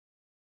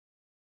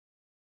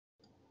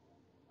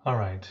All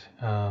right,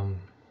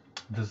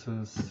 this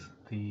is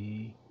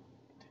the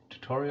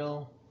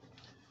tutorial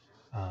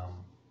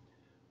um,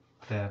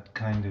 that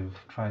kind of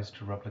tries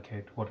to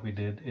replicate what we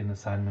did in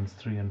assignments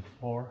 3 and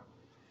 4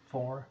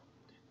 for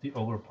the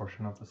ogre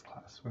portion of this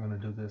class. We're going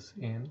to do this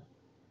in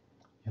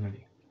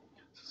Unity.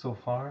 So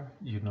far,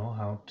 you know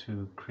how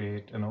to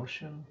create an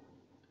ocean,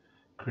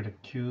 create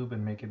a cube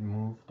and make it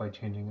move by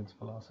changing its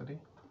velocity,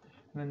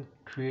 and then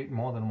create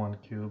more than one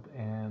cube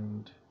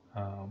and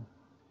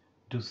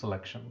do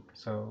selection.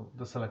 So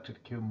the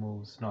selected cube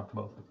moves not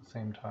both at the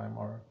same time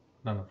or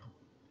none of them.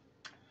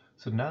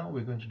 So now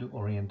we're going to do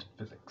oriented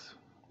physics.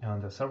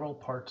 And there are several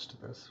parts to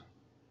this.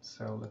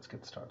 So let's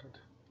get started.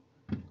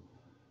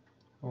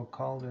 We'll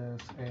call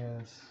this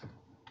as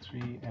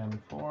 3 and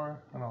 4,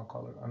 and I'll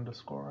call it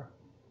underscore.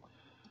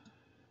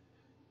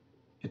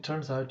 It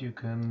turns out you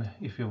can,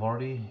 if you've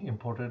already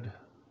imported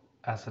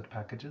asset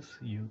packages,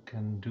 you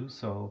can do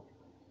so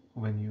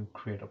when you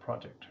create a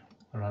project,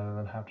 rather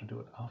than have to do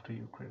it after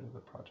you created the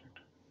project.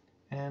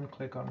 And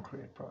click on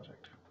Create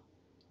Project.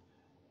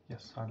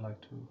 Yes, I'd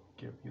like to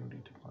give Unity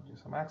Technology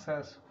some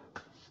access.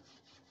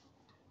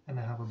 And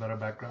I have a better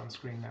background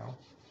screen now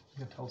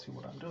that tells you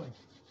what I'm doing.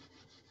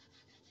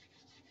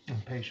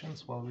 And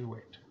patience while we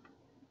wait.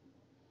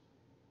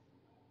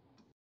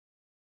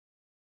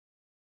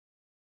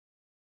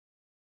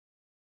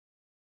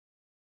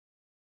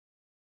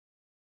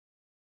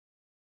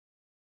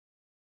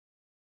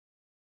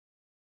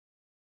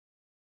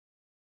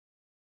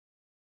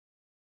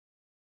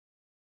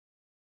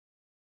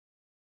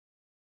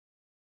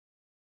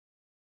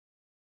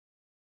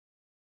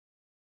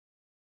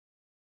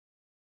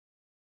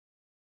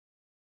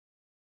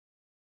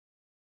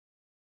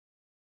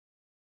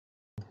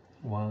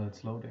 While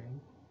it's loading,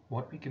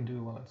 what we can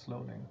do while it's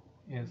loading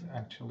is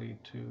actually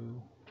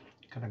to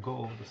kind of go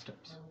over the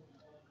steps.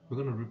 We're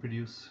going to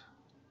reproduce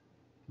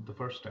the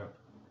first step,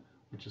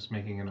 which is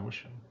making an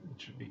ocean.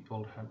 It should be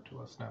old hat to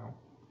us now.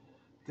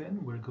 Then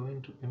we're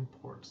going to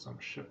import some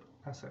ship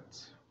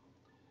assets.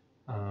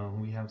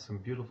 We have some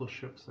beautiful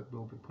ships that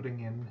we'll be putting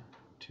in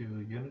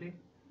to Unity,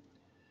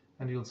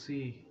 and you'll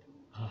see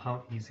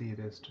how easy it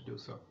is to do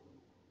so,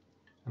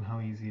 and how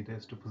easy it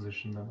is to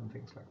position them and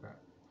things like that.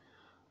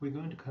 We're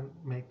going to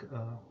make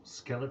a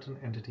skeleton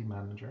entity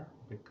manager,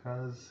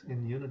 because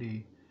in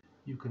Unity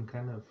you can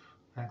kind of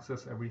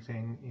access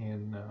everything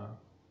in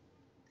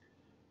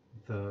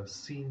the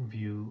scene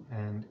view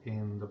and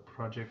in the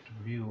project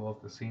view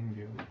of the scene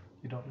view.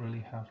 You don't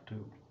really have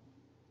to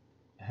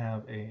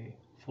have a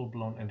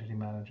full-blown entity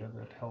manager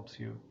that helps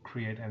you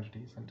create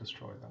entities and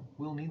destroy them.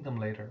 We'll need them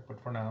later, but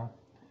for now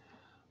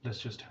let's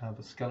just have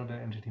a skeleton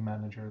entity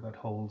manager that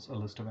holds a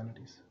list of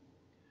entities.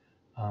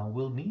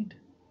 We'll need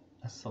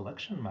a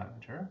selection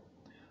manager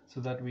so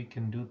that we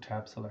can do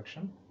tab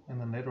selection,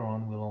 and then later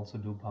on we'll also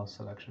do mouse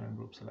selection and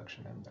group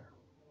selection in there.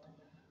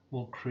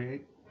 We'll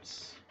create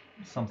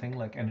something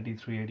like entity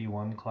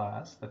 381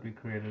 class that we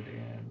created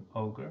in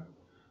Ogre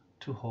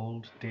to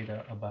hold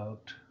data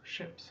about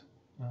ships,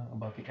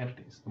 about the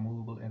entities, the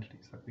movable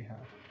entities that we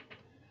have.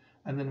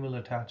 And then we'll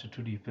attach a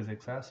 2D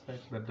physics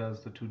aspect that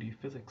does the 2D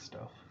physics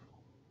stuff,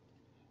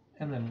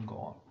 and then we'll go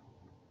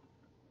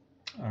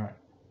on. All right.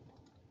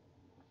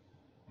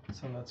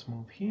 So let's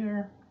move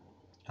here,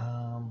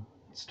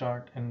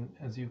 start, and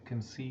as you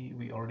can see,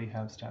 we already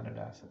have standard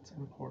assets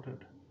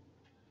imported.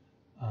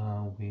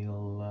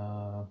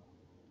 We'll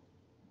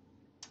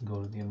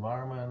go to the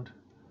environment,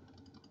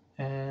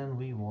 and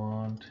we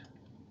want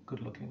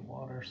good looking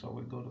water, so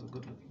we'll go to the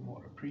good looking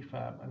water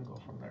prefab and go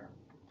from there.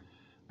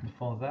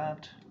 Before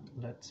that,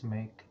 let's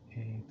make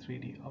a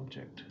 3D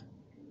object,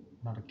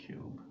 not a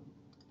cube.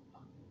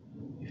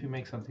 If you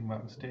make something by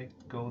mistake,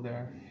 go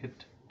there,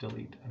 hit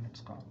delete, and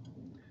it's gone.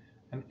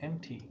 An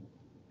empty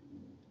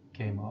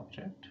game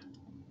object,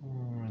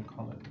 we'll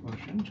call it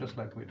ocean, just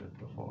like we did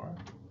before.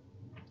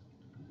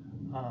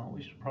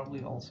 We should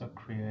probably also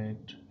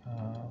create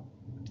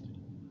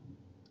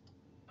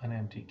an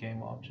empty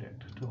game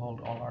object to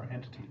hold all our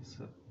entities.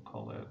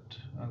 Call it,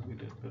 as we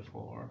did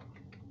before,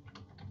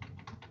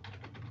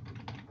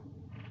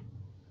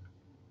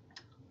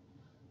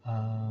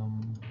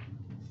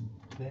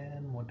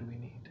 then what do we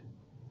need?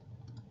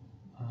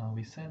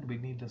 We said we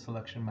need the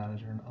selection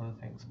manager and other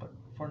things, but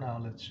for now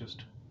let's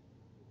just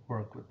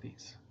work with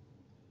these.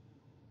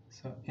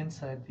 So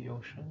inside the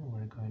ocean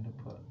we're going to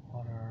put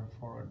water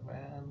for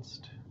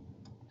advanced.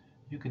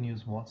 You can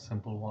use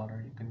simple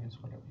water, you can use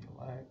whatever you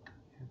like.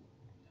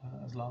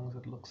 As long as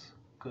it looks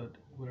good,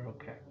 we're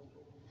okay.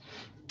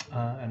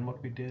 And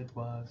what we did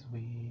was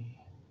we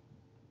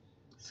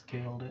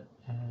scaled it,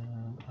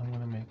 and I'm going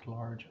to make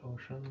large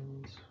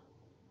oceans.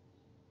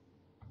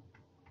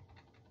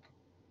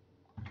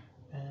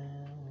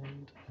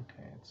 And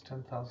okay, it's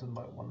 10,000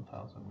 by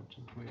 1,000, which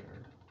is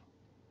weird.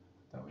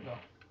 There we go.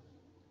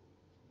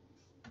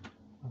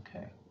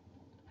 Okay,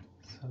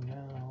 so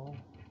now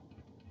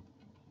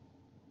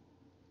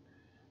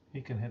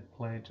you can hit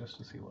play just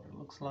to see what it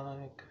looks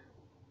like.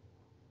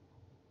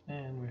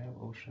 And we have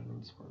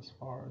oceans for as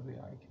far as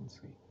the eye can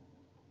see.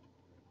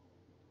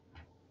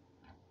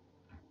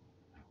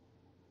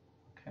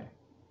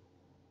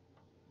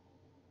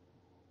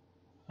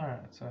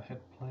 Alright, so I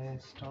hit play,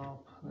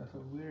 stop. There's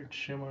a weird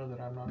shimmer that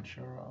I'm not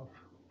sure of,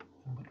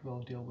 but we'll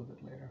deal with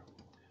it later.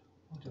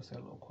 We'll just say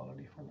low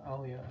quality for now.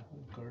 Oh yeah,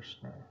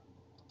 Gerstner.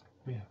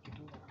 We have to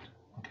do that.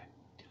 Okay.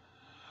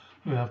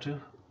 We have to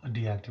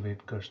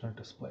deactivate Gerstner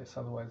displays,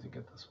 otherwise you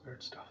get this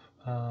weird stuff.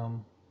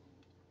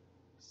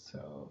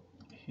 So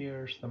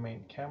here's the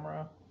main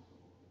camera.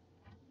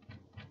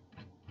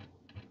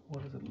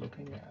 What is it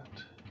looking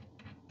at?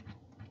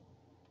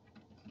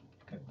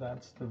 Okay,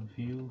 that's the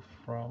view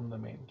from the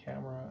main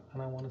camera,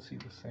 and I want to see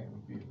the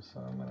same view. So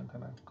I'm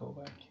gonna go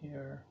back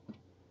here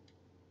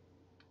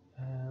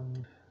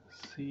and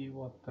see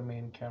what the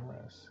main camera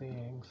is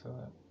seeing, so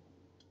that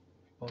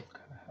we both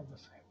kind of have the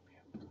same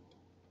view.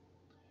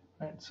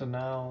 Right, so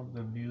now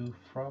the view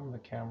from the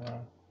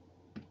camera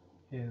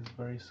is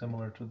very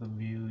similar to the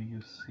view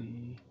you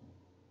see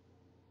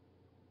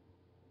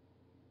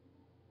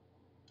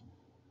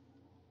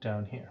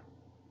down here.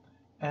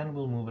 And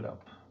we'll move it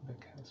up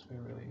because we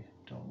really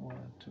don't want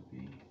it to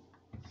be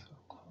so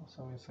close.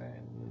 So we say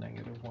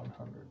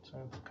 -100, so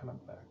it's kind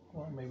of back.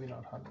 Well, maybe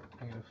not 100,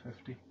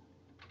 -50.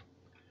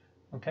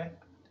 Okay,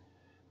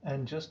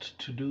 and just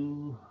to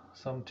do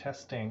some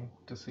testing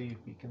to see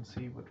if we can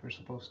see what we're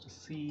supposed to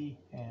see,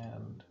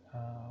 and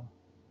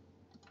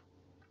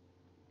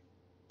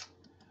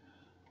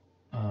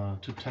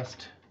to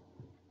test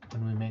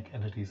when we make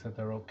entities that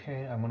they're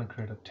okay, I'm going to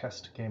create a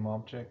test game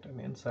object, and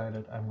inside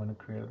it I'm going to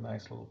create a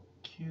nice little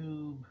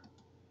cube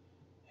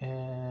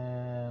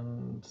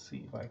and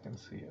see if I can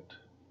see it.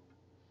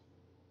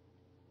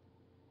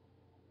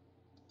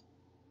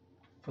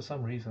 For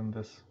some reason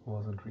this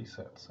wasn't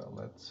reset, so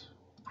let's,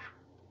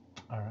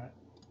 alright,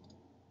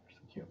 there's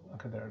the cube.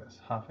 Okay, there it is,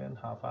 half in,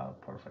 half out,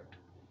 perfect.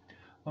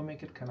 We'll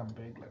make it kind of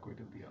big like we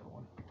did the other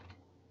one.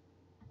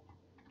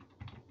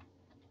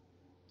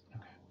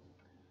 Okay,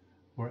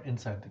 we're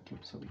inside the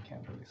cube so we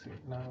can't really see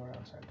it. Now we're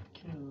outside the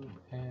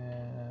cube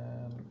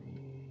and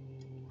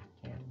we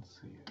can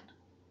see it.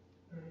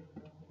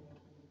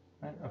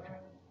 Right, okay.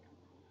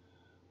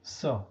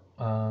 So,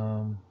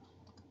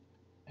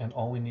 and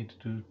all we need to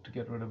do to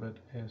get rid of it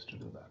is to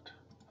do that.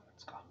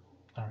 Let's go.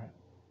 All right.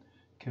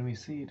 Can we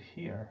see it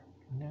here?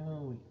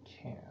 No, we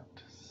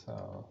can't.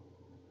 So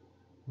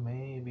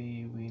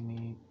maybe we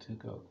need to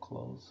go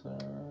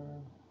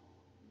closer.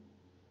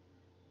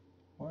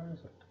 Where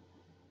is it?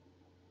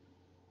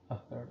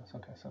 Oh, there it is.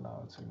 Okay, so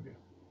now it's in view.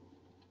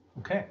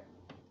 Okay.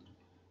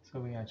 So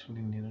we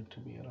actually need it to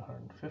be at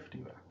 150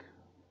 back.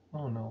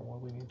 Oh no,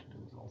 what we need to do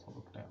is also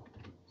look down.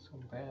 So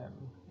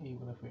then,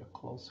 even if we are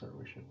closer,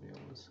 we should be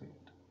able to see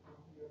it.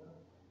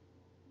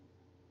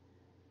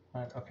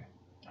 Right, okay,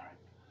 all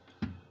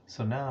right.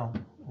 So now,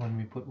 when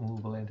we put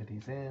movable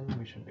entities in,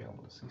 we should be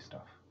able to see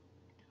stuff.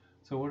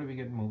 So where do we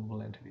get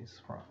movable entities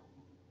from?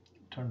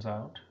 Turns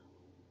out,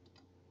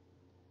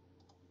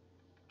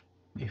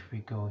 if we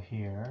go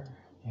here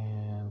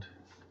and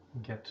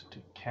get to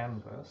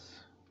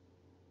canvas,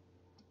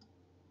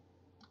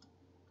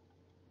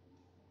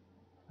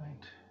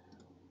 right,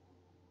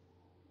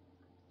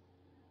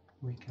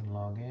 we can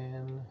log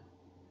in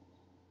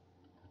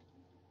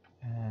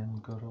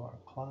and go to our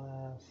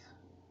class.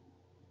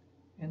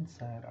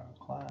 Inside our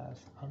class,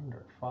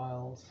 under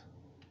files,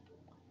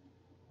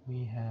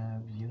 we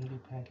have Unity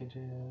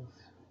packages,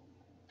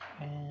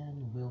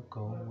 and we'll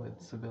go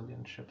with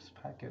civilian ships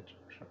package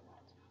or ship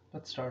models.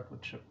 Let's start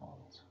with ship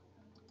models.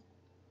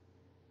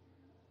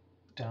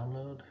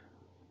 Download.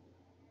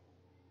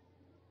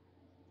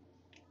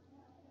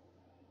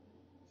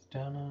 It's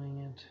downloading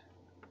it.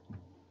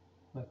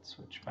 Let's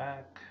switch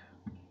back.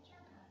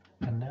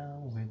 And now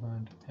we're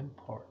going to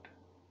import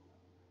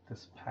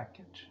this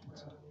package.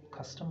 It's a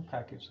custom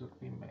package that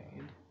we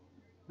made.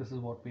 This is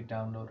what we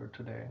downloaded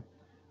today.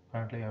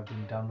 Apparently I've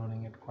been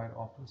downloading it quite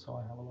often, so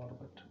I have a lot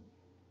of it.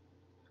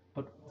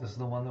 But this is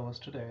the one that was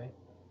today.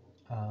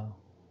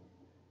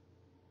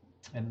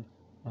 And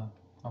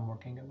I'm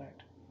working at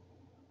night.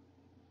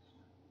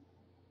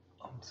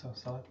 So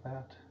select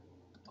that,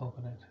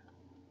 open it.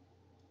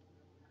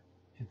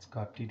 It's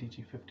got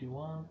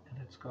DDG51 and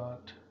it's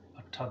got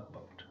a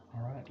tugboat.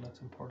 All right,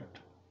 let's import it.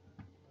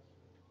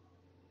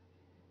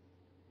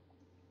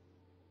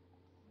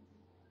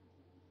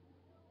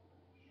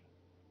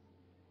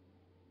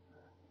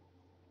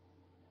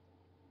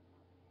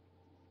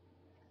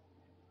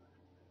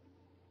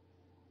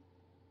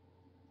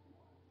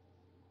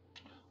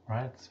 All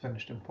right, it's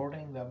finished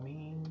importing. That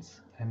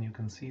means, and you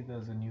can see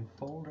there's a new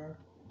folder.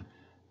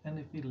 And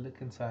if you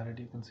look inside it,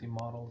 you can see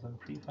models and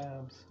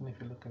prefabs. And if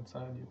you look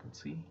inside, you can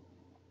see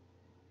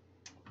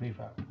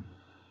prefab.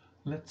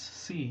 Let's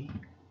see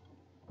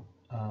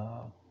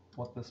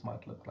what this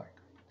might look like.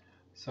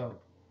 So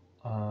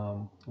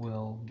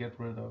we'll get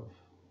rid of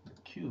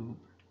the cube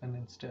and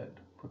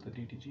instead put the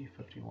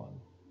DDG51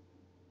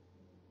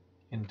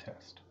 in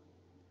test.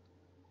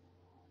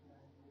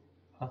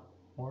 Huh?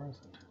 Where is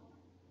it?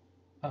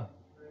 Oh,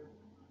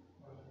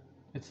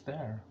 it's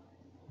there.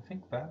 I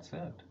think that's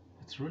it.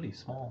 It's really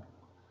small.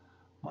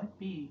 Might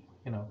be,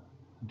 you know,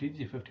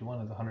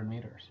 DDG51 is 100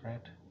 meters,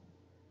 right?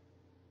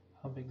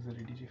 How big is the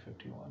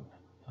DDG51?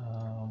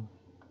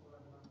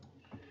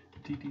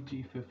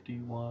 TTG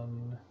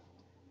 51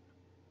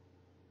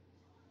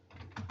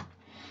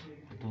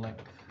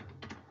 length.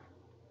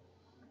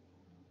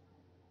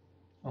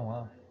 Oh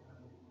wow.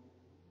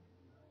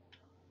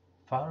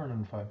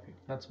 505 feet.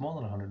 That's more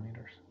than 100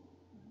 meters.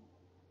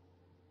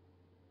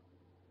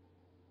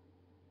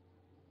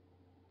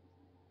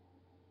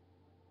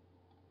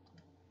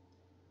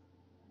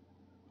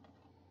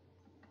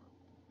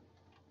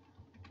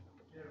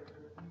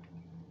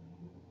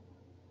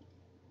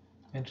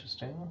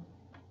 Interesting.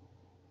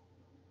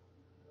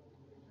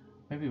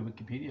 Maybe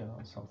Wikipedia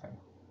knows something.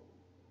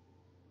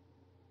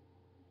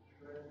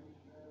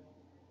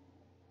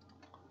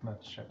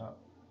 Let's check out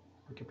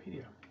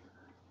Wikipedia.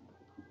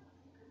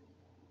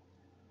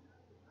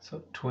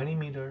 So 20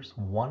 meters,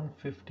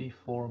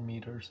 154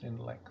 meters in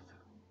length.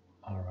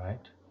 All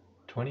right.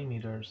 20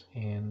 meters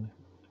in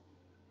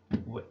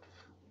width.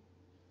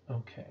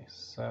 Okay,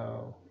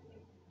 so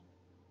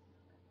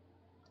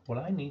what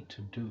I need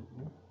to do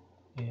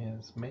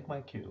is make my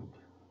cube,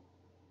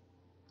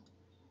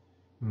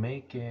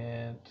 make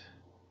it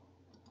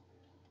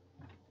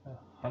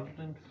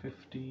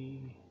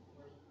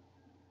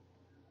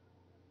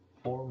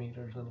 154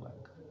 meters in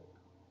length,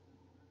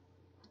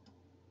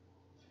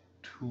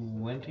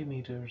 20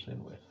 meters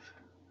in width.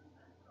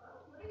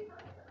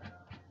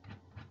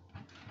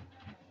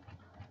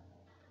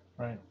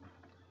 Right?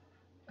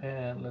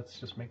 And let's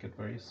just make it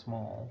very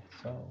small,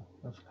 so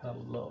that's kind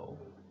of low.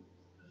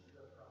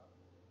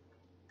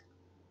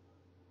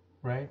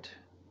 Right?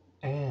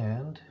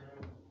 And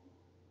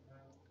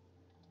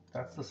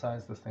that's the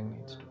size this thing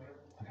needs to be.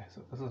 Okay,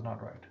 so this is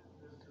not right.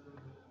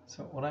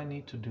 So what I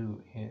need to do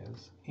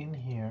is, in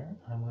here,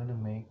 I'm going to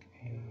make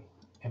a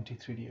empty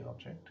 3D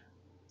object.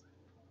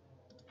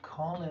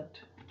 Call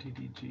it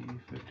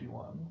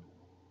TDG51.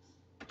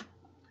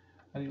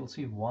 And you'll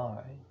see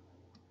why.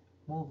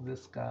 Move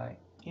this guy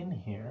in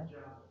here.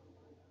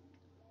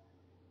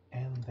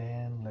 And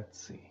then let's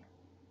see.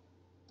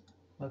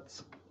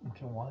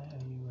 Okay, why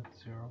are you at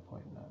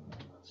 0.99?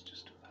 Let's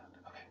just do that.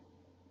 Okay.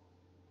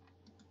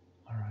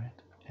 All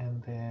right.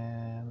 And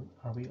then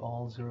are we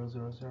all 0,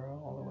 0,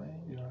 0 all the way?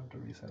 You don't have to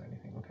reset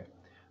anything. Okay.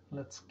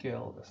 Let's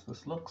scale this.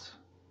 This looks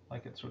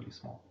like it's really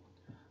small.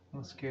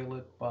 Let's scale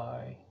it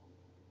by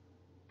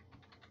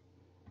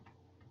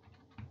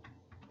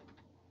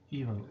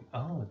evenly.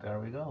 Oh, there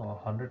we go.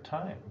 100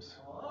 times.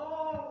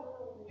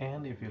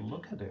 And if you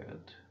look at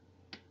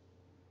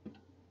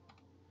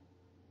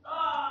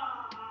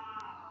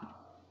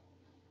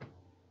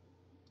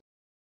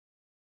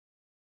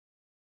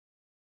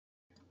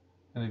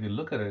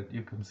it,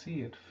 you can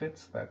see it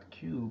fits that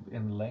cube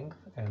in length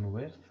and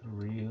width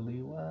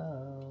really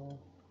well.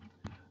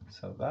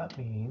 So that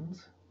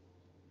means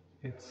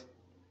it's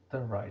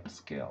the right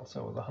scale.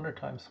 So it's 100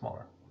 times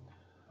smaller.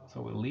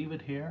 So we'll leave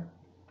it here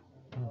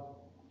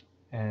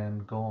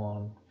and go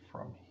on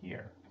from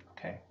here.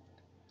 Okay.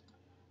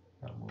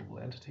 Now move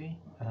entity.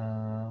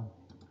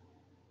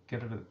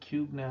 Get rid of the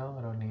cube now.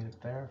 I don't need it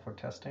there for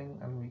testing.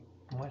 And we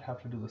might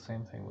have to do the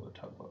same thing with the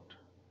tugboat.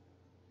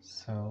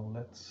 So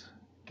let's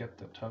get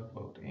the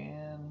tugboat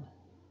in.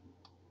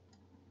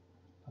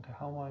 Okay,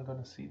 how am I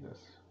going to see this?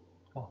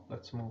 Well,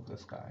 let's move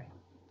this guy.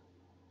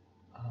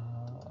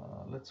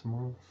 Let's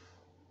move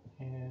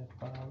it.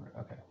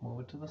 Okay, move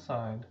it to the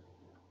side.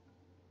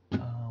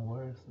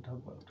 Where is the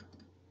tugboat?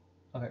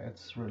 Okay,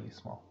 it's really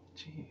small.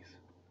 Jeez.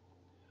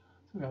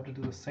 So we have to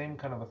do the same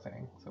kind of a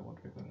thing. So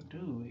what we're going to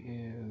do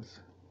is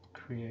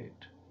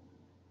create.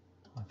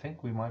 I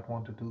think we might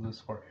want to do this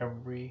for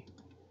every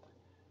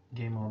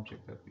game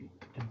object that we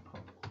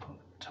input.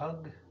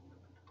 Tugboat.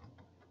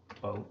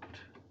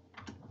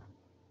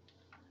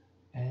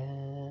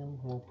 And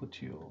we'll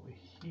put you over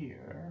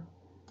here.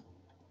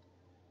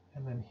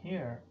 And then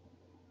here,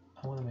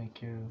 I want to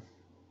make you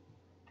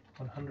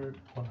 100,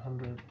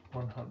 100,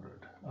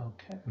 100.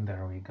 Okay, and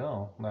there we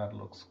go. That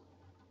looks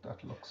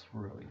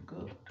really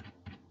good.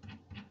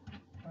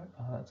 Right?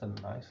 Oh, that's a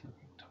nice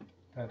looking tug.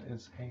 That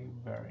is a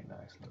very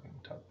nice looking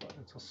tugboat.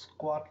 It's a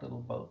squat little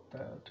boat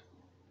that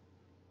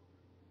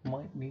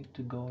might need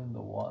to go in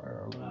the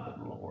water a little bit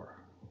lower.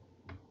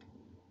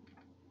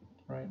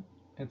 Right?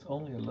 It's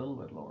only a little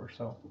bit lower,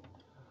 so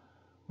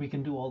we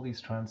can do all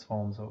these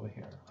transforms over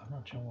here. I'm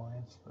not sure why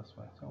it's this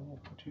way, so we'll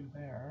put you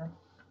there.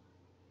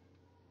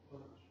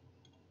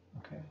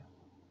 Okay.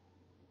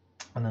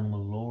 And then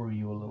we'll lower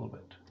you a little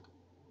bit.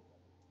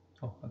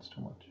 Oh, that's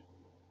too much.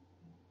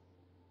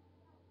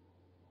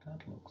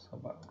 That looks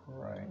about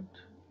right.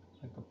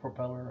 Like the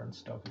propeller and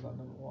stuff is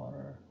under the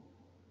water.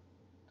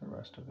 The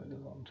rest of it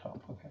is on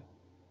top. Okay.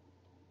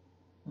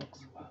 Looks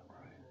about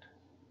right.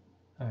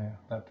 Oh yeah,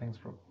 that thing's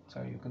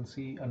so you can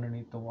see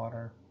underneath the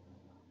water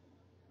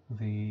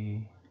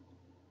the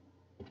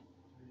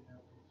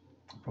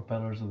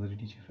propellers of the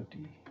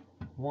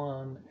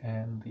DG51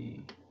 and the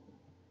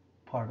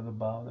part of the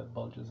bow that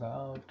bulges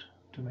out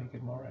to make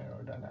it more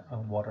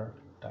aerodynamic, water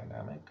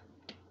dynamic.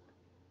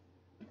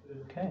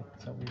 Okay,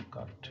 so we've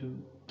got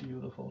two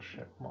beautiful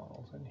ship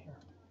models in here.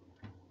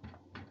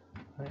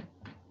 Right.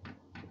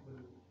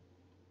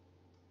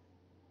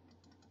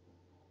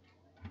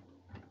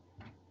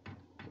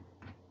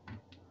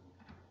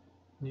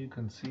 you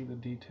can see the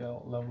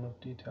level of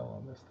detail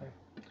on this thing.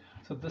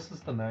 So this is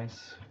the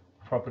nice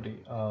property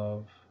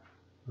of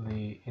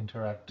the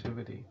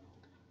interactivity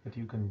that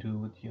you can do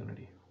with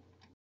Unity.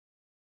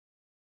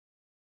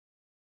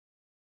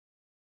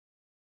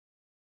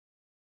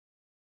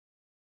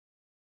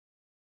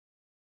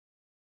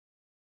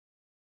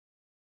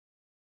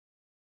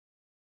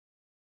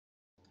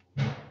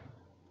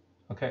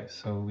 Okay,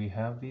 so we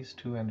have these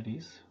two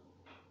entities,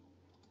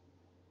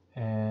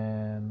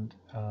 and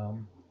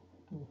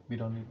we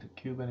don't need the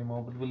cube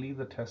anymore, but we'll leave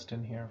the test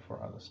in here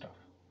for other stuff.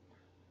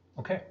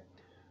 Okay,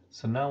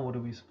 so now what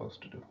are we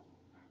supposed to do?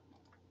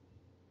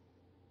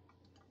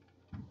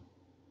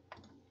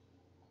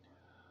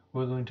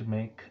 We're going to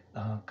make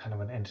kind of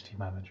an entity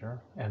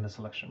manager and a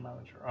selection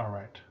manager. All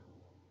right.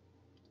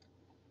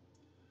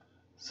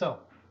 So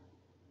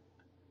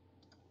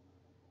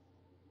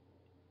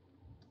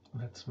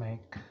let's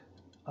make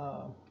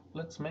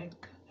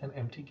an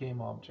empty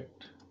game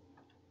object.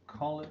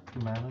 Call it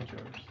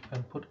managers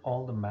and put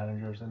all the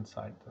managers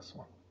inside this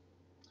one.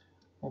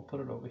 We'll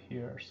put it over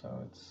here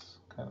so it's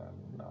kind of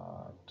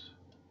not,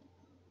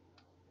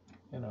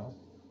 you know,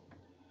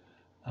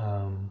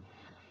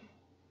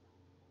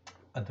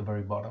 at the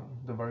very bottom.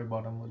 The very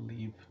bottom will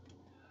leave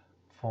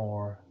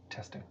for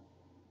testing.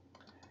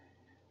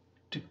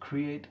 To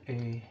create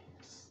a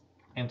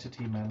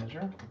entity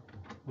manager,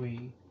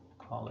 we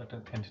call it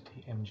an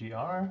entity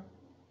mgr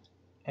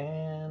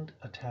and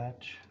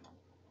attach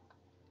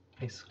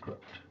a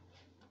script.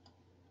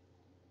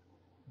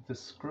 The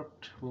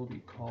script will be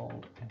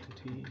called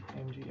entity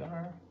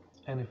mgr,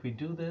 and if we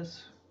do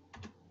this,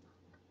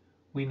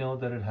 we know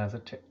that it has a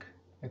tick.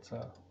 It's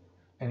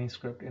any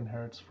script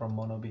inherits from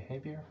mono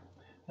behavior,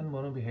 and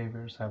mono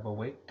behaviors have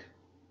awake,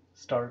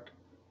 start,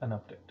 and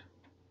update.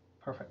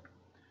 Perfect.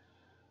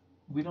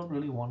 We don't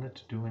really want it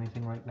to do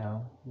anything right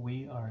now.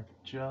 We are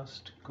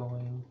just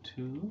going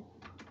to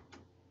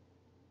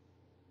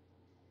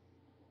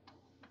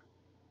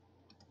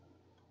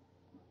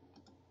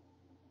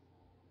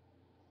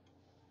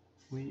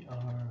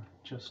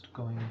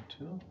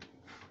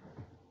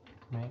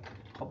make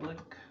public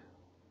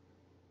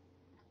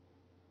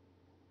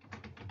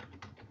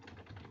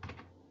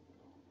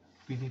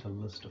we need a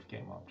list of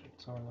game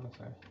objects, so I'm going to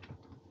say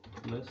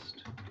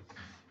list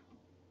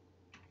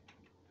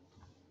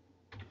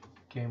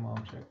game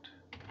object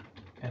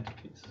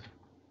entities.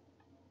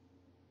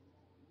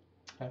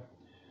 Okay,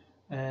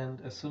 and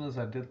as soon as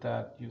I did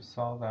that, you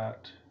saw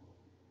that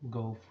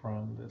go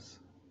from this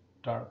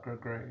darker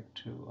gray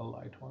to a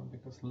light one,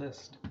 because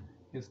list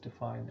is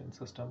defined in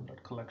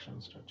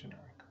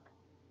system.collections.generic.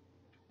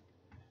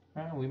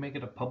 We make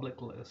it a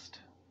public list.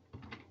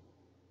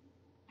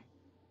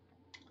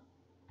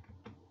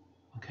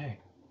 Okay,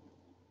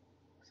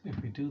 so if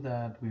we do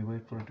that, we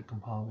wait for it to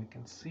compile, we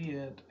can see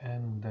it,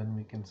 and then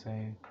we can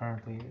say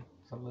currently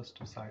it's a list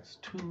of size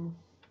 2,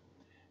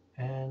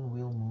 and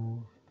we'll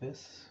move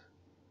this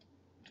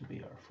to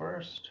be our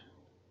first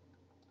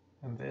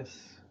and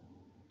this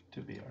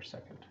to be our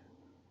second.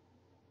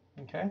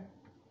 Okay,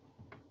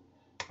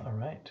 all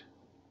right.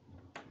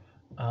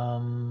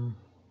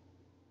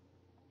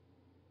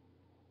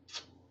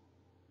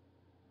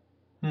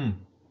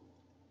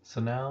 So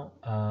now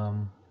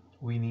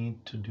we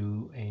need to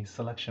do a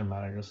selection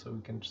manager so we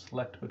can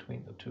select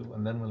between the two,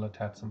 and then we'll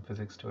attach some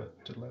physics to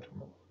it to let it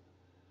move.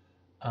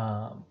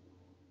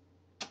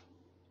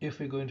 If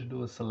we're going to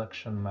do a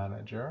selection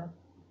manager,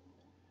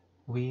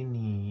 we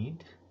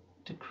need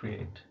to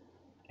create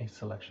a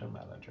selection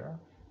manager.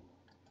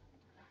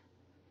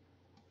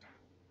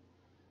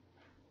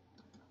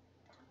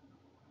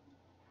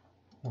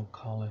 We'll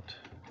call it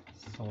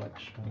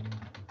selection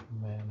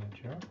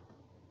manager.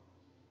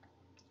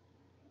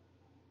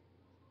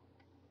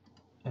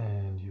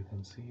 And you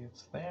can see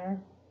it's there.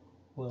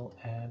 We'll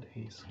add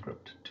a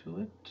script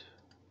to it.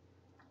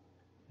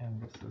 And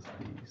this is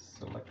the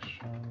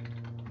selection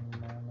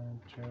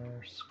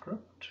manager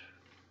script.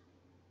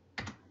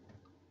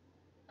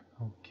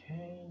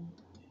 Okay,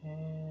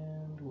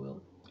 and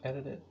we'll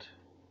edit it.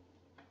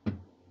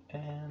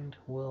 And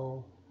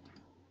we'll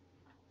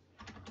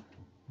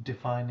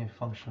define a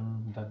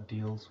function that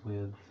deals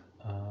with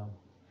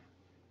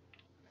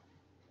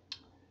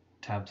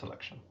tab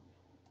selection.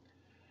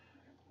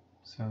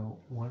 So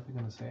what we're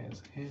going to say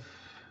is, if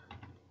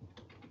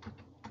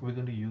we're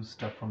going to use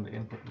stuff from the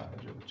input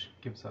manager, which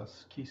gives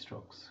us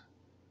keystrokes,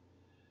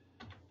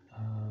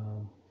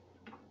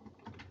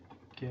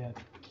 get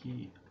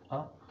key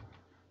up,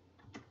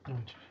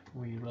 which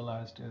we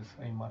realized is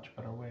a much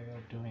better way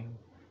of doing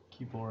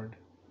keyboard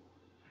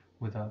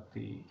without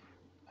the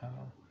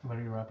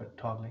very rapid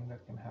toggling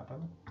that can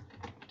happen.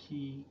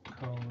 Key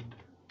code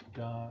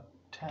dot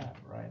tab,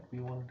 right? We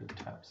want to do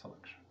tab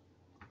selection.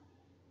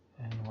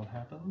 And what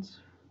happens?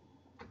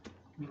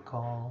 We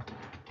call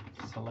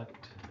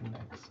select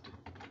next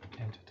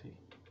entity.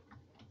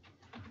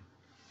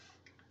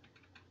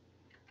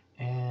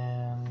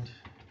 And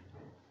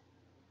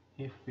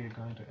if we're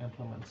going to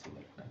implement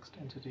select next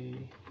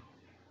entity,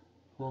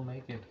 we'll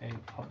make it a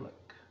public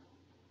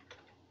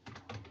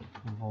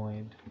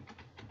void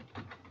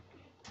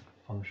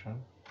function.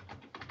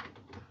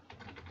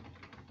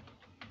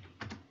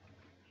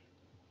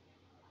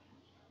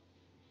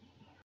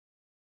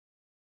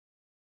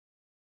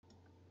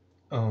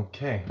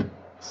 Okay,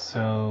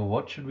 so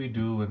what should we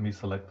do when we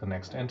select the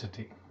next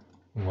entity?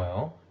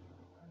 Well,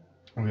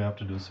 we have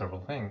to do several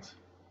things.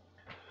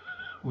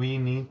 We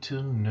need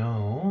to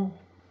know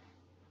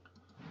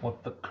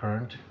what the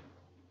current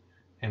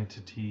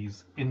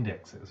entity's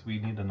index is. We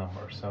need a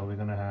number, so we're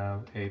going to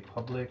have a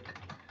public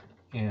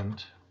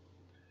int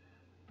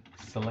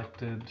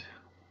selected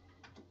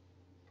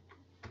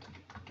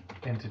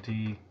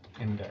entity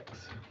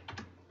index,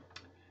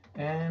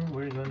 and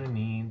we're going to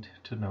need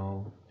to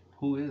know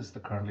who is the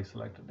currently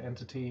selected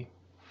entity,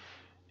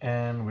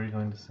 and we're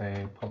going to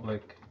say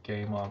public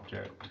game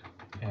object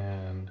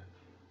and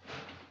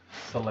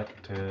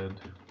selected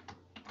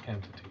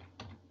entity.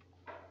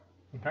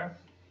 Okay,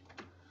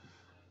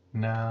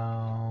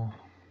 now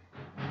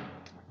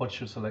what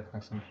should select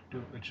next entity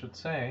do? It should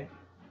say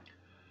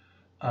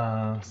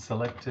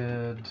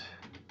selected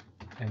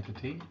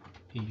entity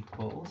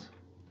equals,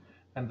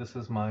 and this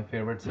is my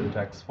favorite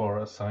syntax for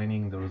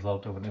assigning the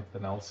result of an if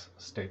then else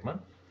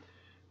statement,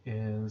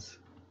 is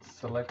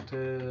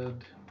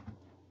selected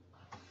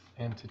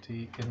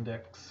entity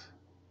index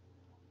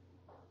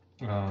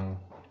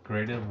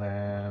greater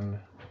than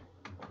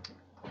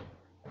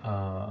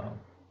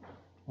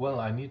well,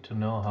 I need to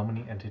know how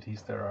many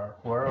entities there are.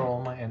 Where are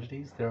all my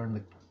entities? They're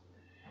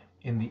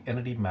in the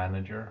entity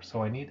manager,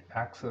 so I need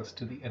access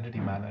to the entity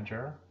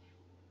manager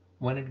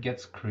when it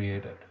gets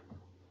created.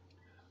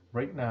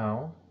 Right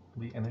now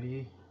the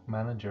entity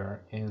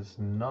manager is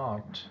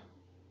not,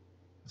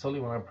 it's only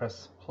when I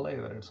press play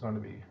that it's going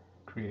to be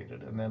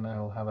created, and then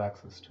I'll have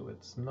access to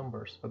its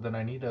numbers. But then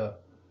I need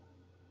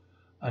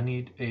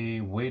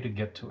a way to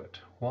get to it.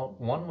 Well,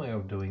 one way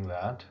of doing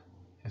that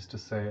is to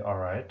say, all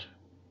right,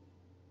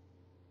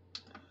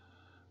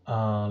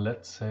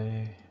 let's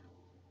say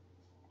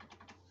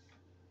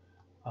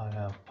I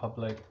have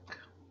public,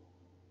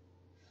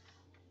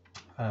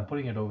 I'm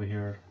putting it over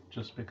here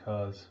just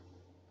because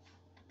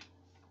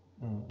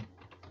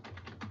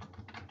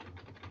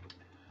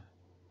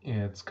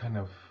it's kind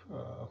of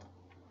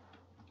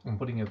I'm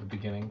putting it at the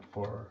beginning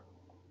for,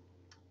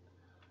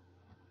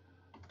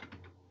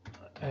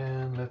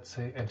 and let's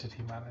say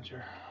entity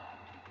manager.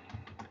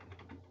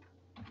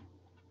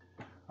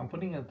 I'm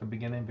putting it at the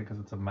beginning because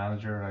it's a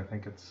manager, and I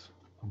think it's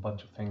a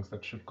bunch of things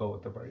that should go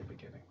at the very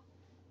beginning.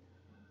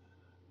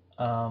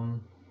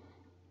 And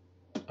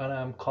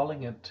I'm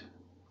calling it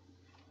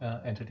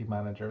entity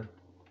manager,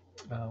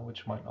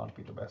 which might not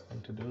be the best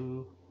thing to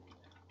do.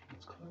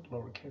 Let's call it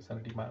lowercase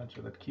entity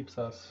manager. That keeps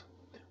us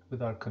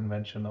with our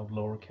convention of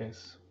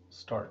lowercase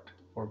start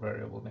for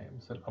variable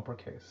names and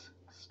uppercase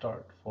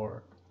start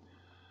for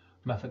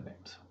method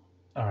names.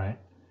 All right,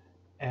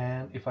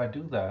 and if I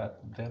do that,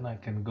 then I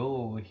can go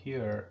over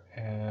here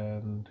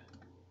and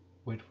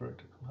wait for it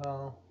to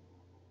compile.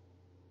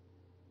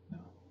 No,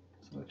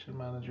 selection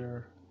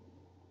manager.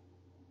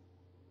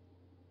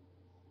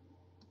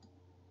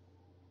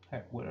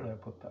 Hey, where did I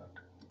put that?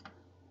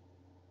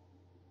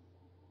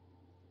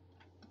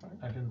 Right,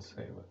 I didn't save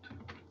it.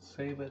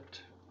 Save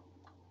it.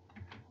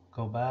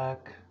 Go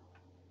back.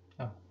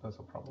 Oh, that's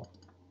a problem.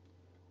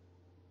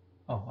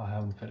 Oh, I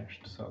haven't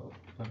finished, so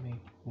let me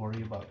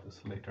worry about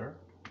this later.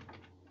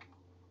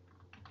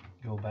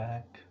 Go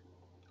back.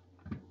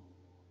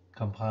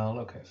 Compile.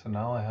 Okay, so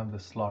now I have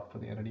this slot for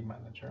the entity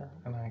manager,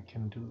 and I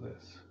can do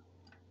this.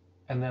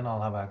 And then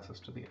I'll have access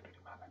to the entity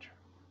manager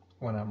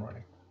when I'm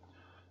running.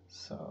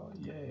 So,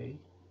 yay.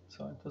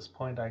 So at this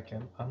point I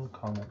can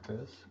uncomment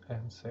this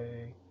and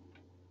say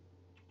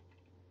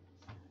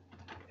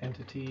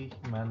entity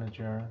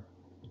manager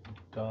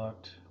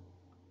dot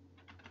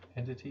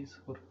entities,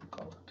 what do we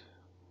call it?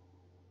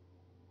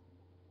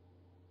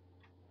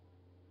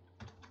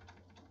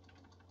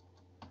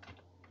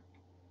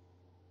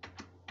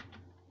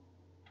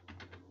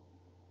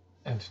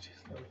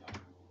 Entities, there we go,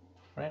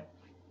 right?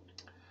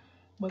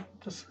 But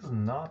this is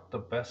not the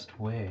best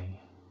way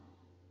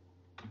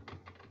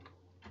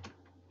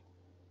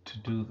to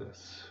do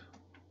this.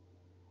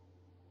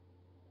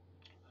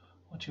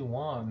 What you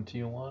want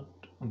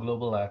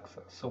global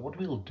access. So what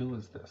we'll do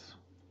is this.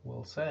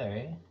 We'll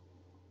say,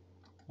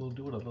 we'll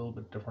do it a little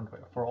bit different way.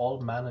 For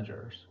all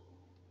managers,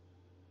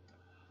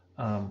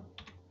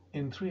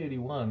 in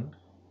 381,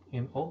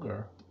 in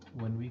Ogre,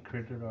 when we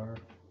created our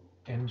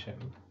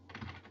engine,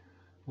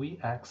 we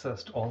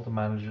accessed all the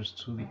managers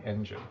through the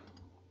engine.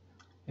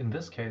 In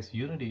this case,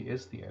 Unity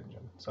is the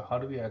engine. So how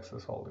do we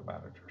access all the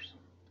managers?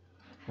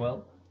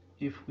 Well,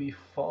 if we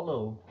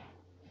follow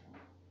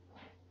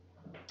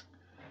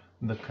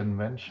the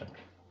convention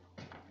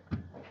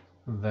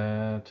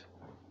that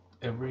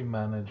every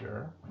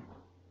manager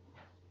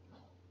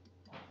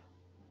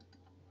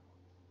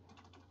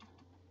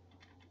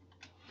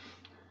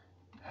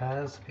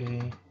has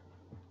a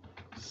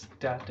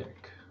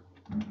static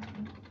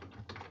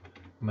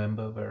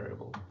member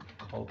variable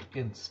called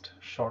inst,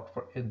 short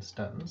for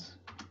instance,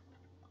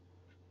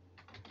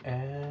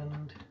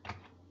 and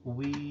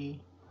we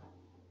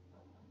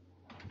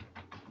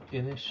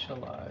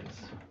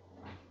initialize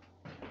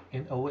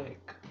in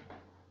awake,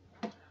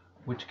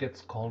 which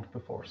gets called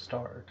before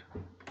start.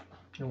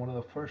 And one of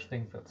the first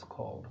things that's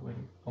called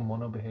when a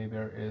mono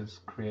behavior is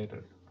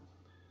created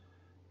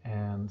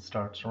and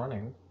starts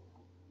running,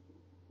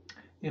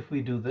 if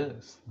we do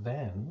this,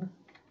 then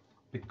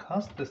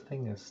because this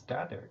thing is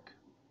static,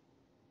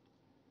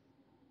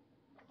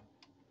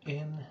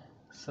 in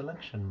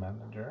selection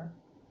manager,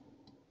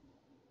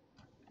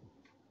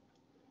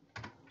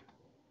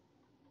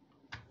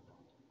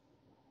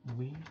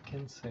 we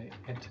can say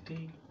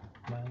entity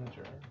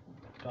manager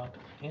dot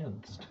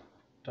inst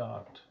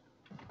dot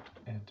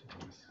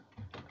entities.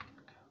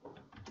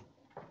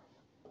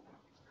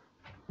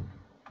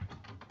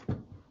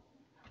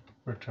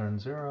 Return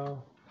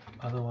 0,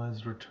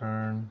 otherwise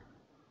return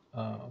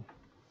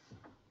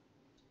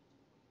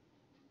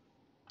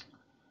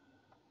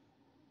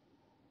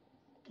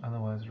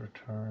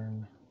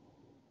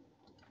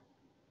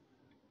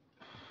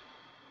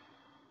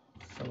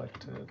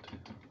selected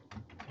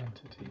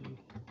entity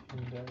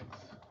index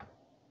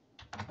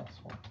plus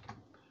 1. I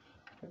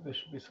think this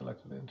should be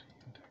selected entity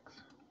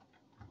index.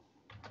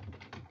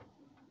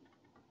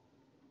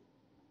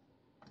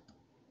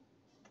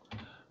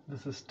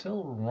 This is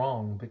still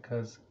wrong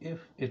because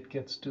if it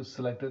gets to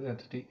selected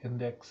entity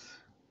index,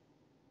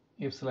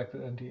 if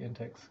selected entity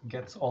index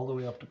gets all the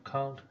way up to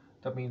count,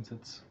 that means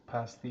it's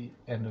past the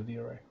end of the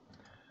array.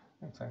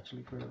 It's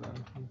actually greater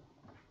than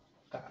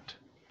that.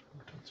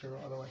 Return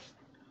 0 otherwise.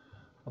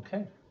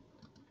 Okay.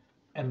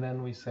 And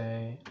then we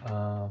say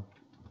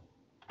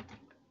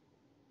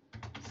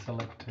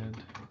selected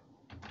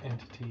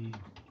entity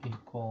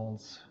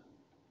equals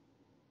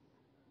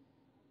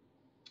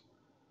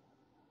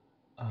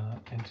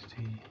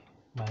entity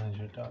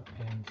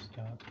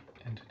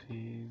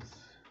manager.inst.entities,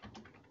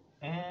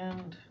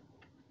 and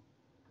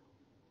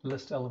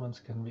list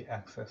elements can be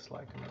accessed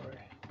like an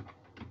array,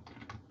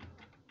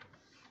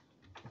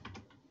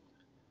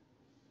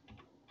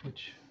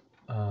 which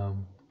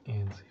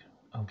is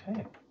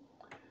okay.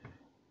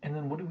 And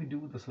then what do we do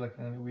with the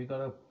selected entity? We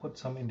gotta put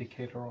some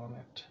indicator on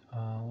it.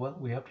 Well,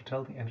 we have to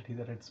tell the entity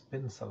that it's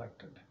been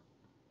selected.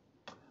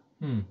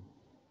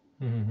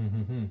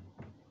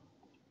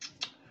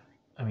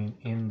 I mean,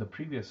 in the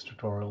previous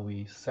tutorial,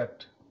 we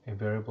set a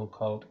variable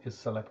called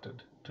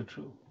isSelected to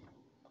true.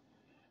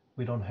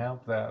 We don't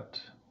have that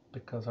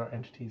because our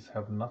entities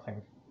have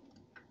nothing.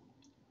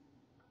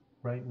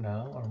 Right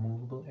now, our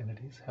movable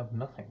entities have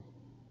nothing.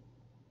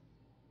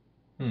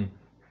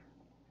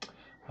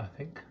 I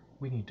think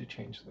we need to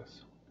change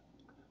this.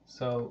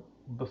 So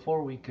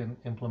before we can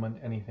implement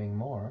anything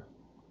more,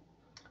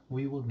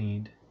 we will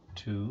need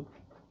to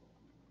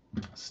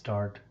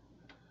start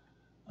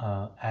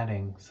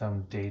adding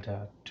some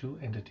data to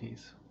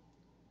entities.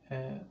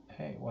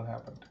 Hey, what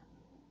happened?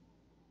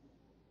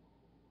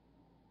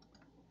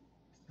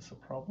 Is this a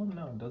problem?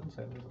 No, it doesn't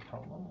say there's a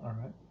problem. All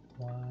right.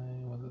 Why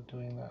was it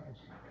doing that?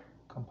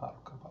 Compile.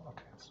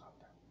 Okay, it's not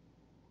there.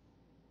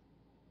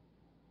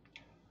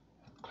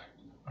 Okay.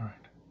 All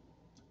right.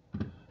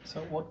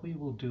 So what we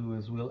will do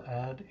is we'll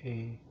add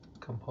a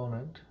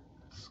component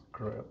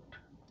script,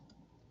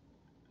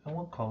 and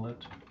we'll call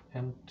it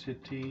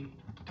entity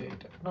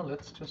data. No,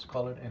 let's just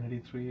call it entity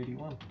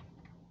 381.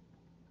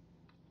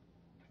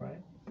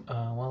 Right?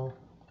 Yeah,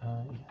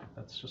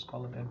 let's just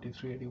call it entity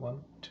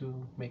 381 to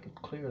make it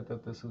clear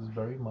that this is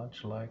very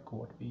much like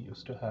what we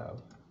used to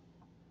have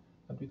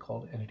that we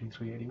called entity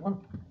 381.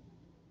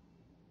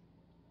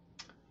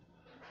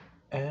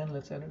 And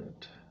let's edit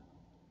it.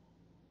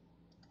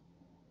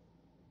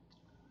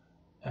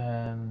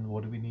 And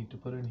what do we need to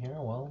put in here?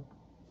 Well,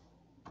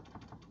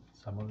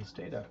 some of this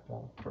data.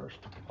 Well,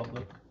 first,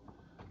 public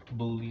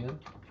boolean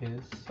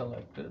is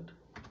selected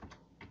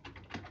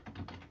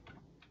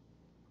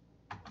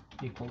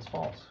equals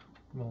false.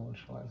 We'll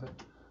initialize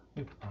it.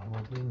 We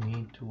probably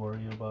need to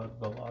worry about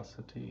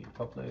velocity.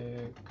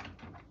 Public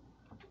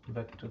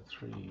vector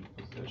 3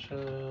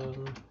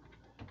 position,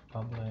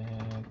 public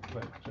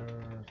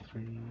vector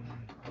 3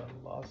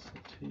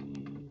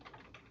 velocity.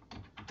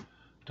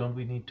 Don't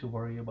we need to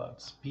worry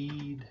about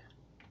speed?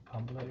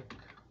 Public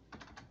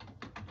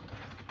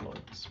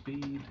float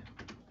speed,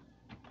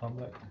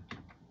 public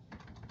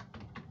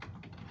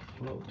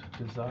float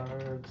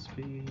desired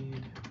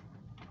speed,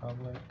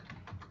 public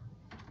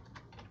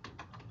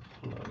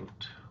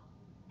float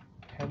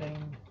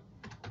heading,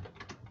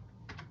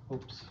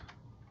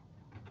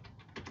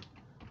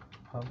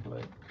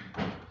 public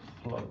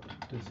float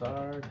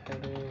desired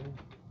heading,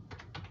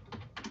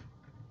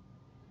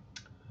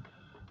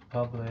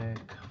 public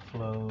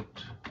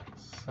float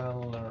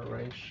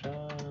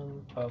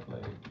acceleration,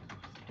 public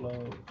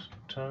float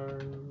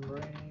turn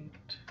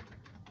rate.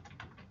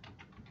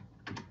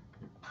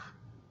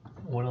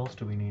 What else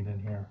do we need in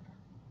here?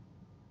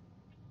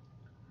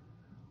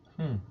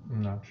 I'm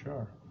not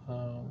sure.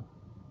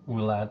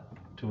 We'll add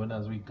to it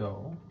as we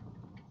go.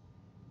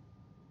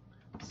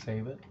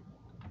 Save it,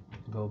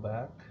 go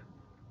back,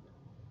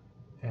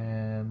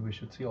 and we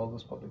should see all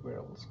those public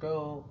variables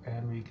go,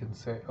 and we can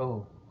say,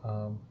 oh,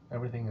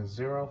 everything is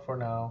 0 for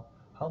now.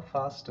 how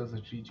fast does a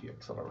GG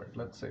accelerate?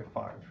 Let's say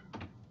 5.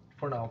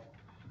 For now,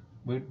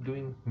 we're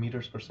doing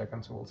meters per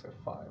second, so we'll say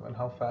 5. And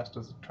how fast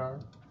does it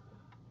turn?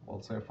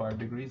 We'll say 5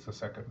 degrees a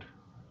second.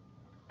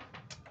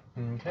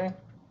 Okay.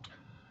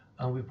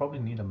 And we probably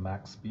need a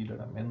max speed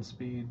and a min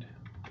speed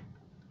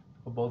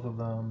for both of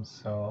them,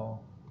 so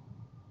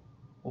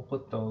we'll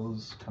put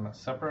those kind of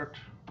separate.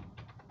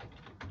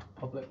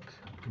 Public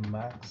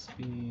max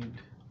speed.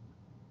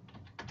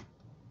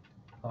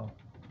 Oh,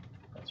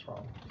 that's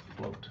wrong.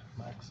 Float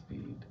max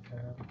speed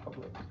and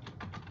public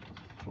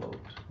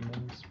float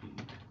min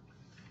speed.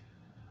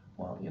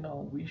 Well, you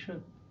know, we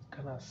should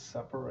kind of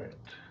separate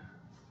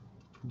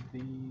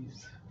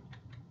these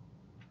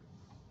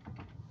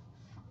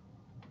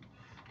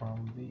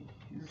from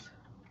these.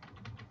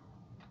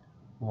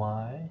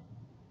 Why?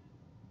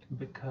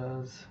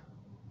 Because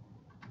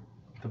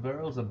the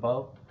variables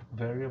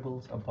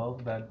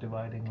above that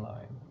dividing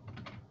line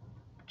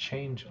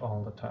change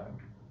all the time.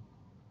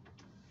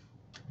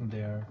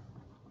 They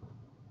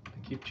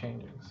keep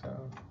changing. So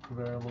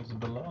variables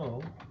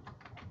below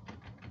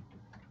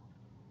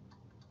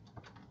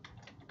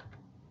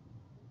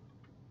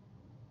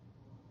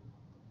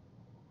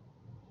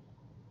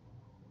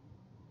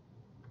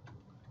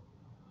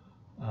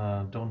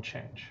don't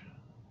change.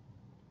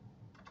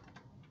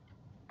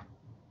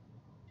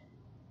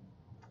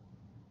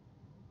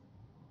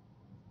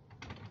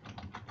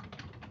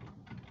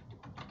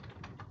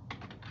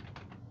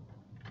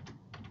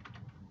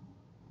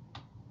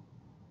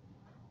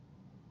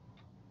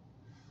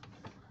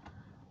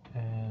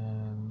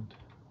 And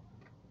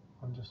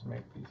I'll just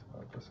make these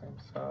about the same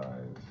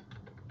size.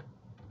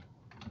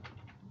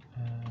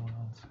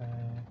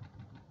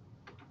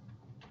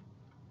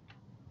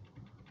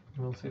 And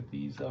we'll say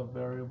these are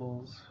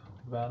variables,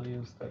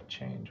 values that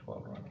change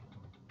while running.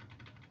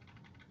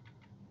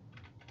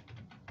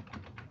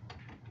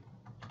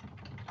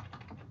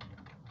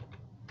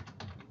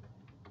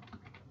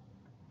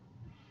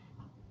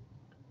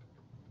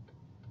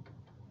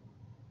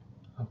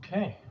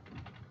 Okay,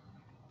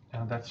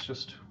 and that's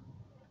just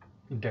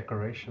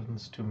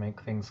decorations to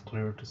make things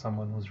clear to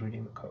someone who's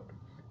reading the code.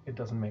 It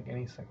doesn't make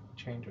any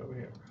change over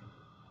here.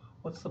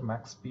 What's the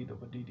max speed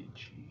of a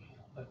DDG?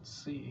 Let's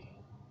see.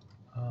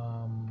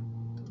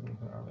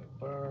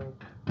 Berg.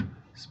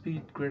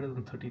 Speed greater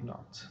than 30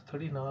 knots.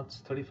 30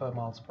 knots, 35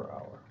 miles per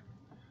hour.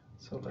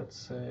 So let's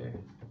say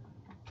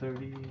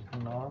 30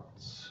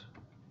 knots,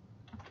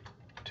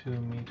 2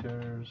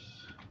 meters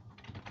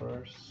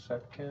per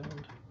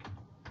second.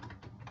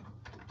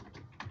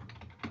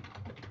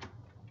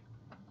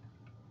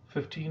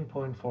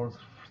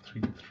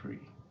 15.433.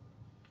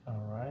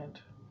 All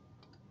right.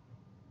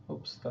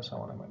 Oops, that's not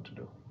what I meant to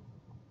do.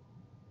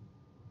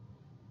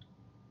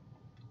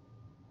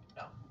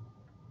 No.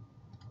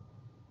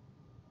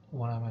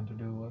 What I meant to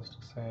do was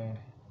to say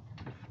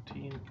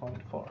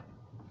 15.4.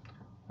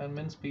 And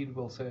min speed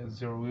will say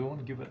 0.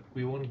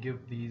 We won't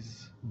give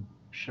these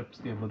ships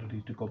the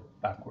ability to go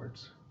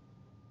backwards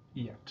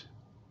yet.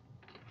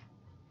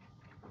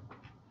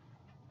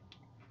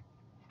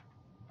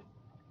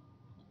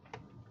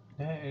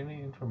 Yeah, any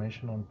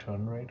information on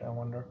turn rate, I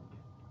wonder?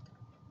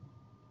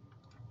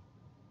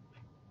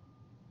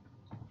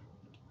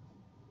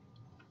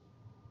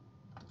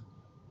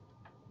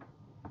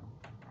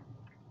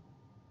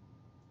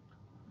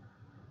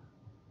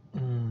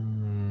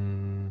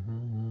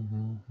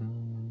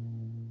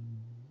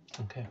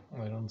 Okay,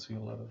 I don't see a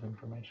lot of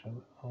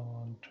information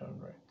on turn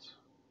rates.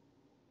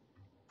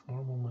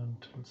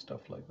 Armament and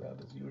stuff like that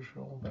as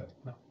usual, but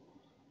no.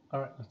 All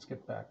right, let's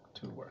get back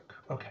to work.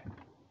 Okay.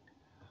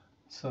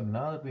 So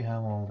now that we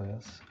have all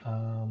this,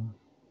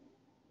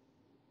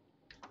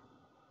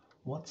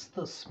 what's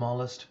the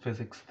smallest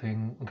physics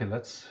thing? Okay,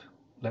 let's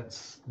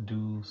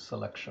do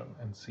selection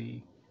and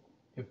see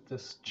if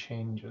this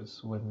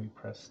changes when we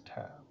press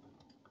tab.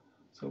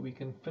 So we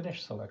can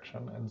finish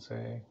selection and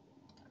say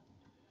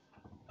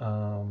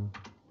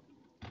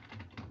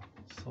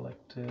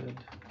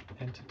selected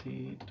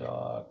entity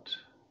dot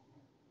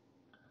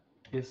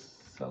is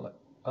select.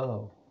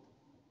 Oh,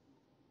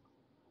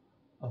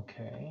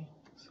 okay.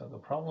 So the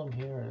problem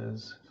here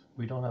is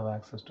we don't have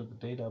access to the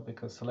data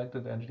because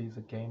selected entity is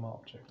a game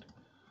object.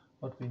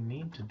 What we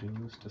need to do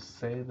is to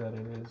say that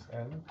it is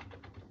an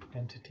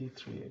entity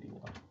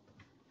 381.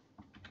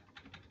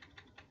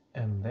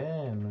 And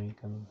then we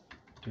can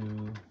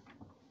do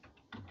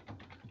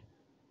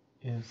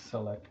is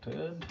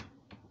selected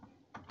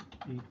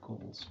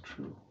equals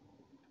true.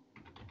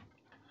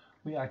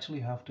 We actually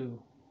have to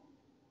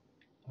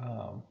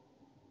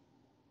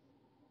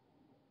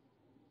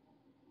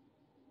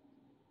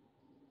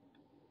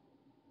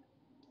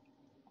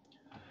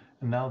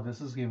and now this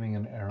is giving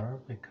an error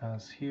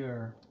because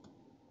here,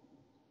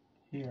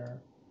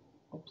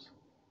 oops.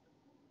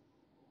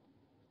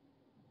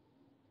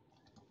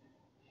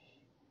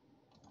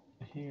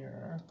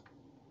 Here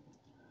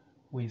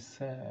we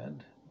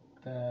said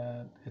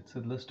that it's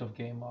a list of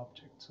game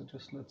objects. So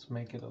just let's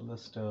make it a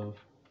list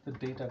of the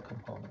data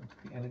component,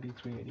 the entity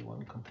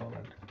 381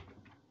 component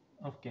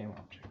of game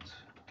objects.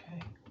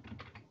 Okay,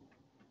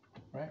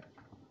 right?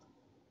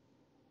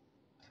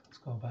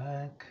 go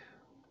back.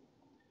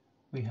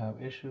 We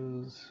have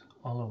issues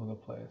all over the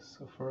place.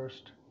 So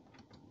first,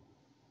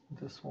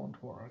 this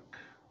won't work.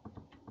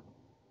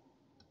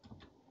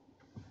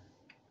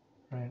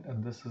 Right,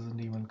 and this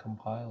isn't even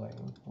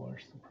compiling.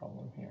 Where's the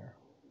problem here?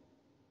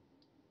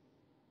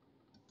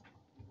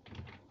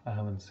 I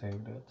haven't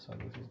saved it, so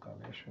this has got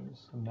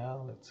issues. So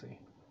now let's see.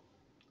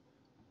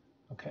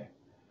 Okay,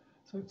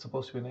 so it's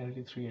supposed to be an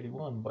entity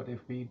 381, but if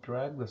we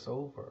drag this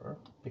over,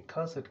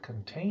 because it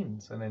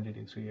contains an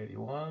entity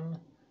 381,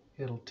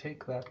 it'll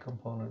take that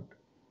component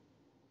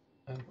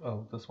and,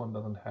 oh, this one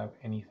doesn't have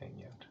anything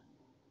yet,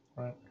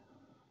 right?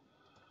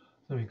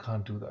 So we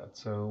can't do that.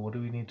 So what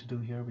do we need to do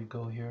here? We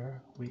go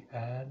here, we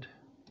add.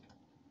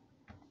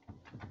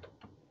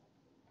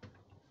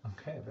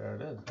 Okay, there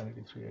it is,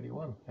 entity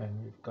 381,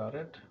 and we've got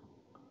it.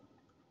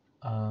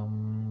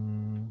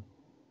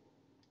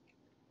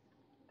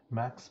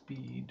 Max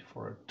speed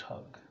for a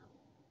tug.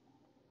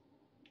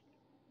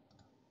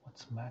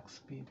 What's max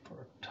speed for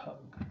a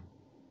tug?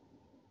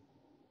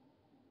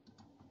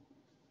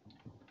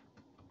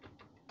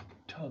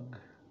 Tug.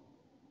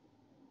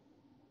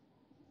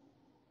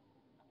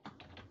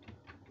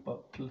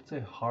 But let's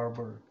say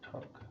harbor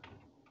tug.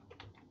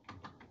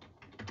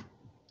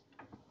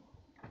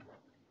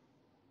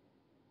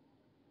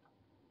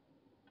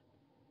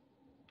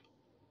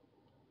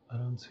 I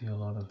don't see a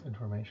lot of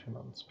information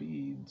on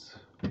speeds.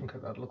 Okay,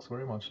 that looks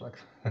very much like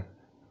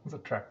it's a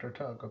tractor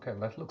tug. Okay,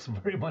 that looks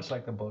very much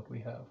like the boat we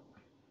have.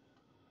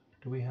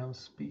 Do we have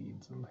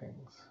speeds and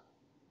things?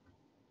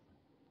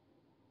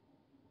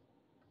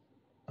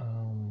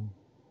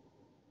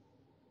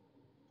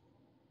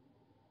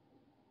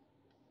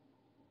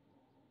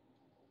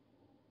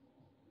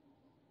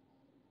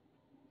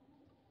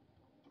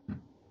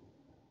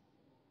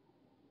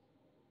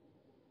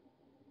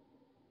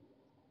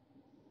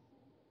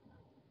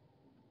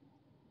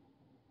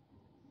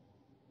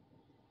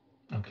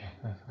 Okay,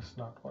 that's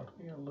not what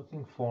we are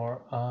looking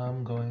for.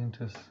 I'm going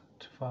to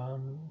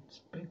find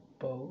big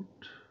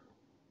boat,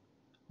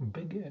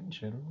 big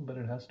engine, but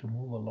it has to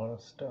move a lot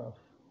of stuff.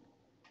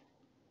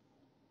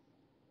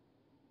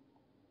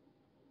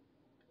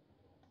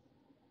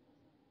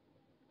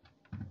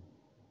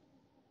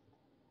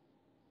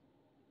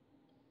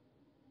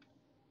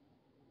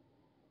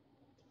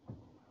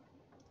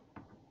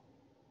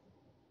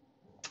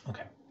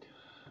 Okay,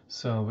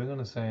 so we're going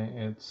to say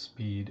its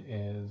speed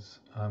is,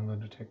 I'm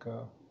going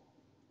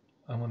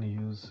to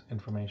use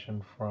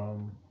information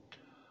from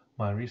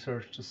my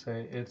research to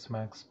say its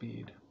max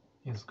speed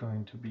is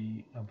going to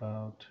be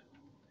about,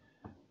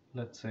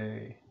 let's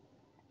say,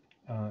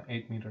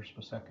 8 meters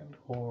per second,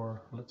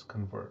 or let's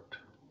convert.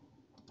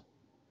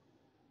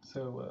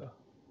 So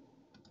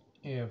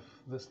if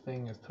this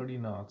thing is 30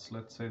 knots,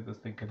 let's say this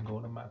thing can go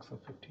to max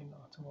of 15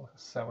 knots, and we'll have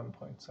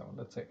 7.7,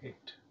 let's say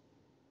 8.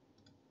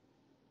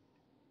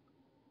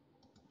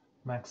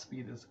 Max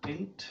speed is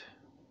 8.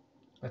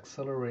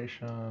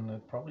 Acceleration,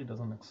 it probably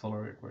doesn't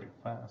accelerate very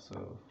fast,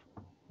 so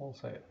we'll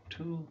say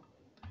 2.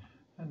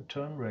 And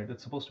turn rate,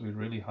 it's supposed to be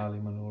really highly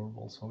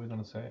maneuverable, so we're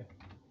going to say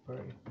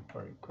very,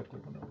 very quickly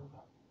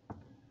maneuverable.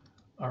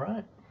 All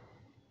right.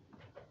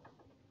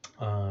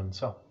 And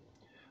so,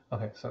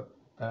 okay, so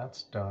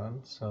that's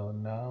done. So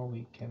now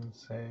we can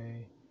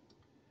say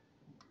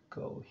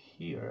go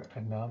here,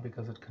 and now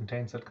because it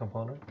contains that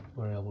component,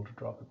 we're able to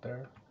drop it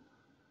there.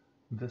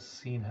 This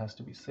scene has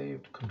to be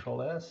saved.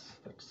 Control S,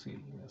 that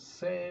scene is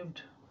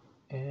saved,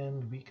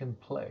 and we can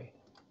play.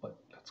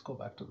 But let's go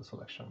back to the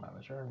selection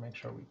manager and make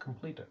sure we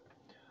complete it.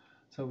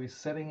 So we're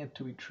setting it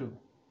to be true,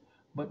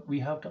 but we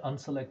have to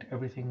unselect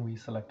everything we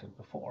selected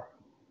before.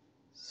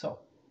 So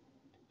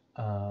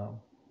let's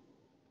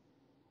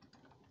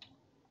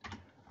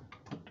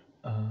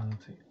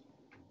see,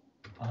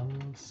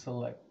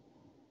 unselect,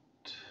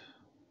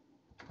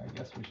 I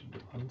guess we should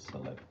do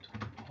unselect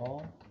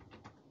all.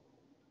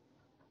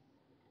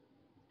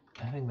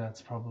 I think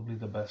that's probably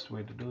the best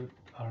way to do it.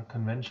 Our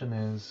convention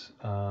is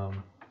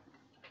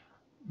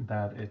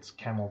that it's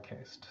camel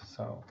cased,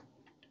 so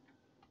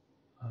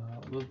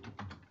we'll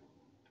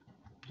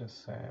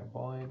just say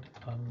void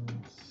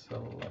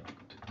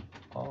unselect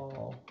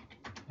all,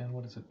 and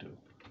what does it do?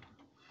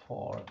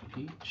 For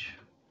each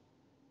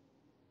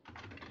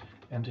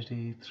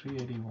entity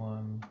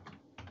 381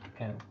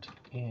 ent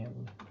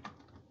in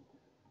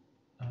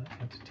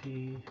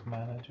entity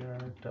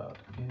manager dot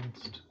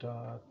inst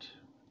dot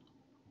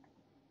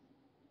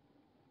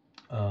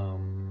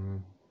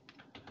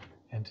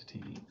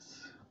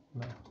entities,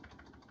 no,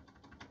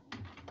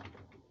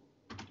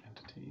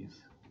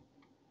 entities.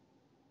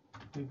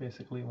 We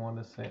basically want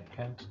to say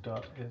ent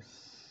dot is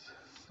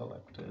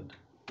selected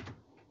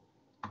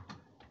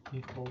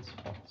equals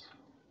false.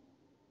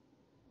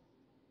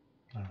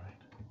 All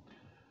right.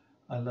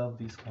 I love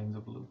these kinds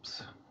of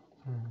loops.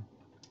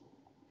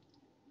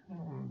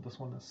 This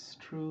one is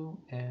true,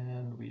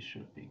 and we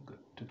should be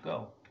good to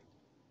go.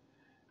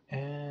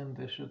 And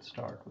this should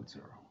start with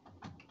 0.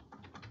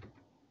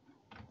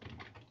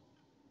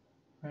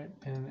 Right,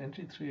 in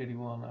entry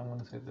 381, I'm going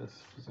to say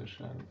this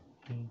position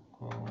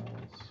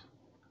equals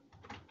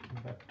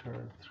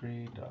vector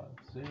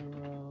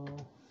 3.0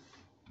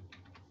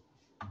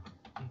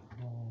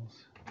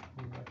 equals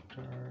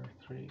vector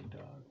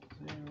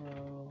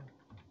 3.0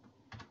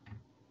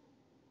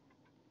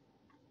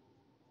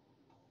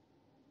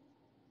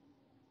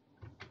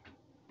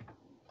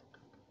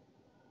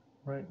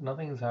 right,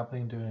 nothing is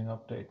happening during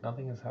update,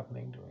 nothing is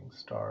happening during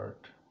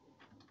start.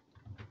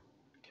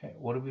 Okay,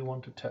 what do we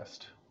want to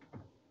test?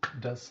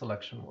 Does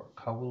selection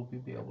work? How will we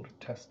be able to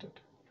test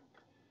it?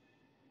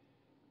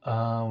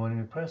 When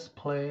we press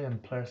play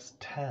and press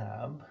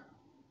tab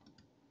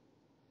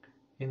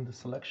in the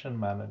selection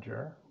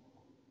manager,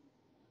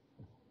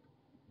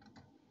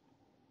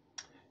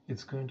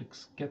 it's going to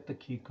get the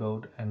key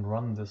code and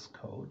run this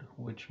code,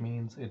 which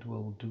means it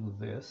will do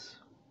this.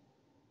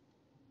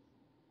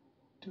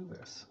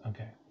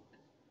 Okay.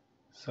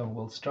 So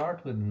we'll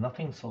start with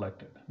nothing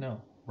selected.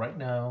 No, right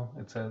now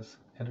it says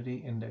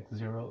entity index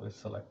 0 is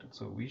selected.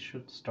 So we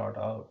should start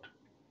out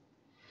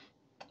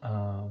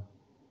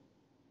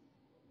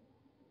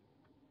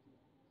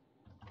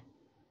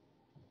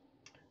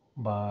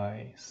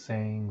by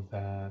saying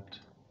that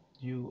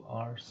you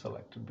are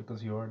selected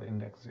because you're at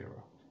index 0.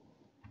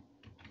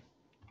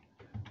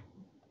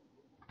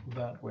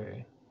 That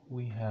way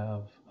we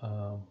have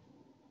a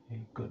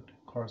good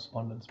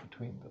correspondence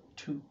between the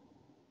two.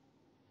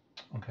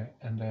 Okay,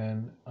 and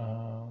then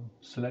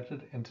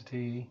selected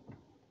entity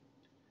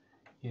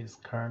is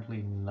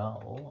currently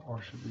null,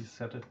 or should we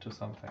set it to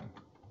something?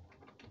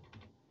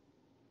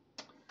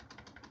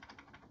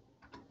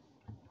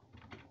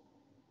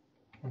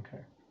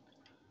 Okay,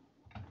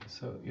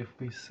 so if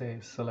we say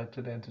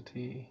selected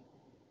entity,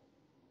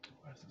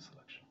 where's the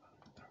selection?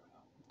 There we go.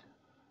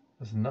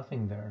 There's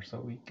nothing there, so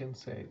we can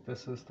say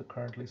this is the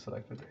currently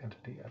selected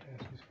entity at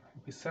entity.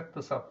 If we set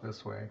this up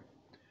this way,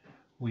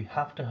 we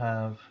have to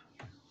have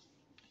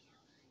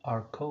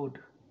our code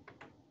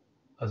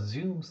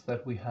assumes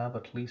that we have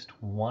at least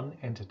one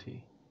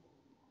entity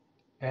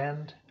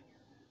and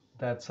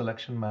that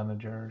selection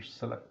manager's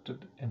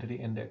selected entity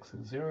index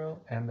is 0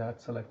 and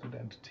that selected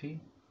entity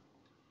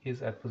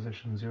is at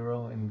position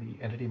 0 in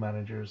the entity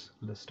manager's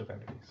list of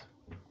entities.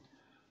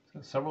 So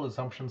several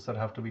assumptions that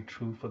have to be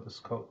true for this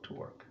code to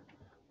work.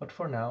 But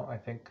for now, I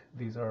think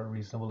these are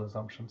reasonable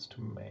assumptions to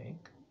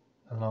make,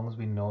 as long as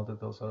we know that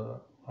those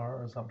are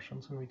our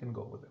assumptions and we can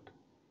go with it.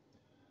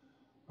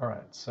 All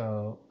right,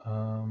 so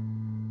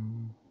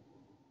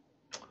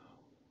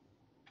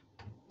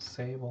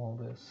save all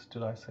this.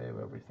 Did I save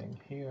everything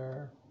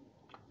here?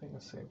 Everything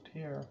is saved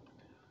here.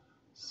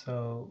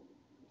 So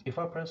if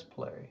I press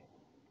play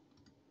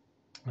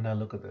and I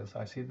look at this,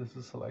 I see this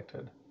is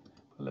selected.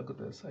 If I look at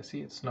this, I see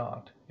it's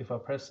not. If I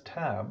press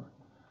tab,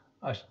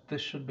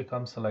 this should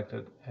become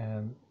selected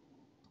and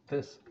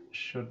this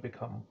should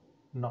become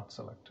not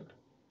selected.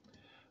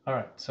 All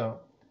right,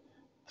 so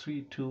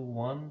 3, 2,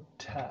 1,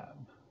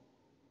 tab.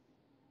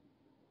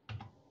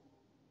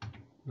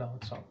 No,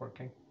 it's not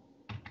working.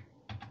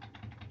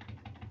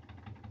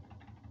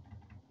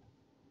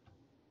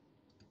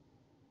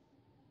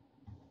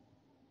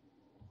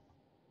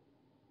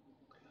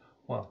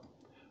 Well,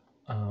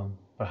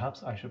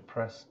 perhaps I should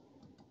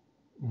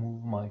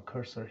move my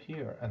cursor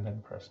here and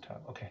then press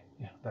tab. Okay,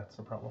 yeah, that's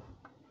the problem.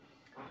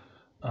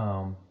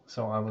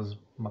 So I was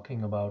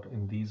mucking about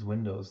in these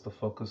windows. The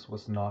focus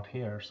was not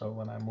here. So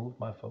when I moved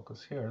my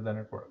focus here, then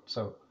it worked.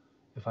 So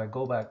if I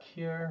go back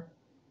here,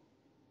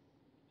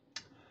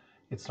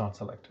 it's not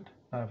selected.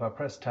 Now if I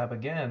press tab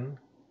again,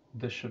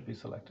 this should be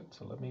selected.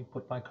 So let me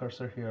put my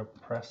cursor here,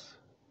 press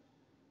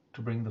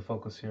to bring the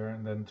focus here,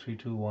 and then 3,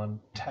 2, 1,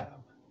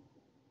 tab.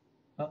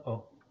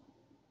 Uh-oh.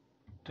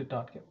 Did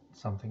not get,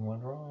 something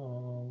went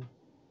wrong.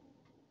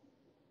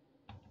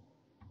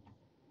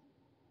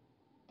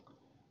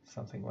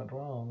 Something went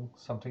wrong.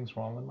 Something's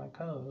wrong with my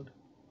code.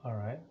 All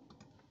right.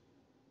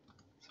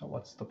 So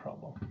what's the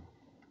problem?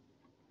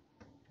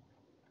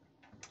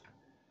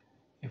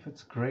 If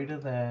it's greater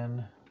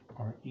than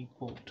or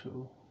equal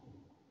to,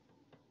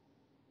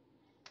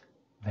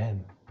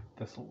 then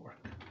this will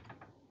work,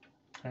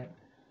 right?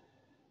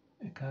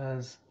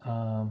 Because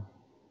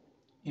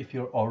if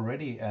you're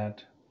already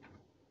at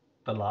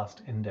the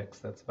last index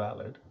that's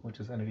valid, which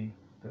is entity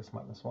this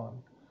 -1,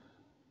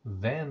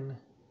 then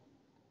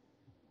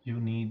you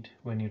need,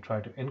 when you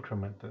try to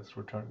increment this,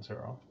 return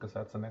 0, because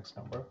that's the next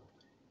number.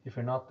 If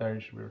you're not there, you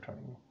should be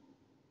returning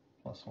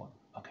 +1.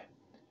 Okay,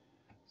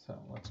 so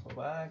let's go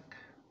back.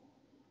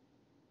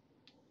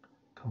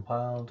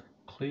 Compiled,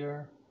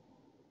 clear.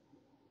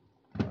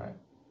 All right,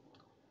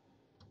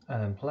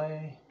 and then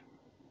play.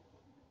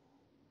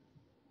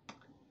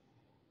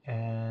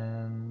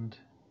 And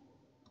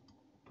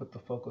put the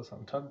focus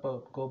on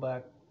tugboat, go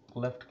back,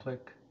 left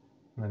click,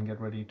 and then get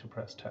ready to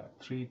press tab.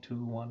 3,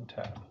 2, 1,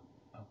 tab.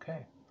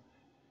 Okay.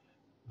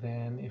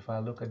 Then if I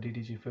look at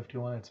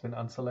DDG51, it's been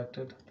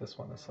unselected. This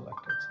one is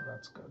selected, so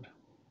that's good.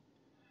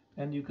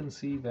 And you can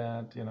see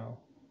that, you know,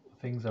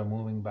 things are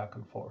moving back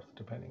and forth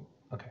depending.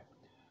 Okay.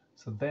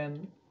 So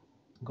then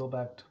go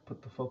back to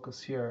put the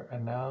focus here.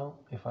 And now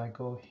if I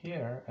go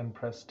here and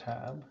press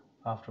tab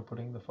after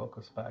putting the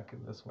focus back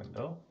in this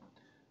window,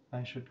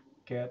 I should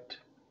get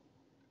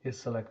is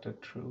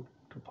selected true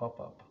to pop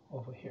up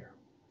over here.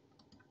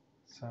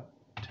 So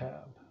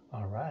tab,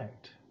 all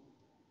right,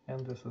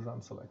 and this is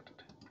unselected.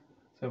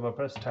 So if I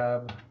press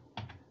tab,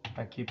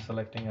 I keep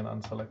selecting and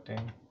unselecting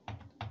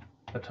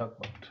the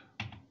tugboat.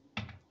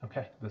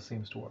 Okay, this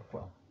seems to work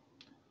well.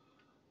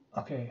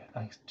 Okay,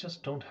 I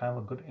just don't have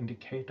a good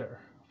indicator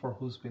for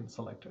who's been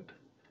selected.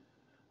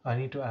 I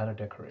need to add a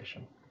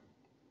decoration.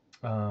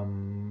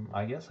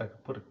 I guess I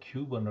could put a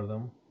cube under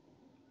them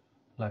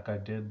like I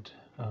did,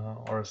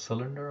 or a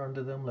cylinder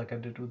under them like I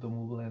did with the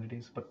movable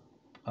entities, but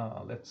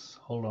let's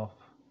hold off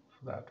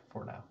for that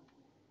for now.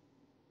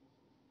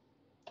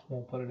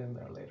 We'll put it in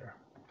there later.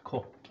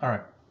 Cool. All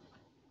right.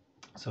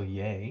 So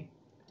yay,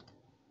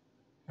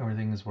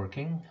 everything is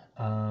working.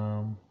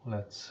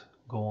 Let's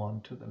go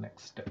on to the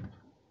next step.